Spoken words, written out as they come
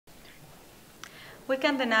we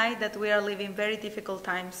can deny that we are living very difficult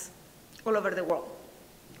times all over the world.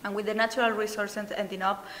 And with the natural resources ending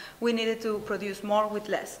up, we needed to produce more with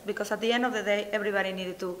less, because at the end of the day, everybody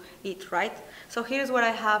needed to eat, right? So here's where I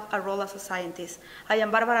have a role as a scientist. I am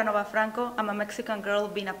Barbara Nova-Franco. I'm a Mexican girl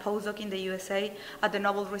being a postdoc in the USA at the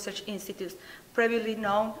Nobel Research Institute, previously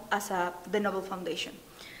known as the Nobel Foundation.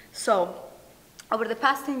 So, over the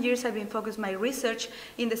past 10 years, I've been focused my research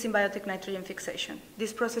in the symbiotic nitrogen fixation.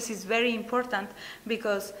 This process is very important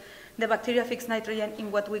because the bacteria fix nitrogen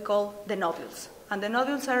in what we call the nodules. And the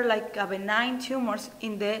nodules are like benign tumors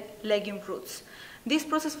in the legume roots. This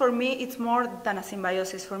process for me, it's more than a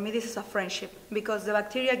symbiosis. For me, this is a friendship because the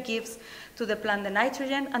bacteria gives to the plant the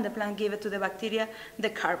nitrogen and the plant gives it to the bacteria the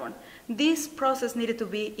carbon. This process needed to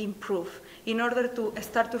be improved in order to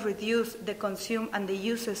start to reduce the consume and the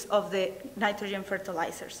uses of the nitrogen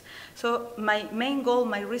fertilizers. So my main goal,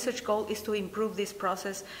 my research goal is to improve this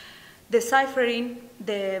process, deciphering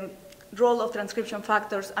the role of transcription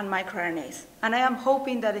factors and microRNAs. And I am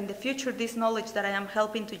hoping that in the future, this knowledge that I am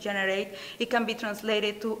helping to generate, it can be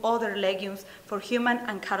translated to other legumes for human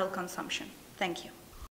and cattle consumption. Thank you.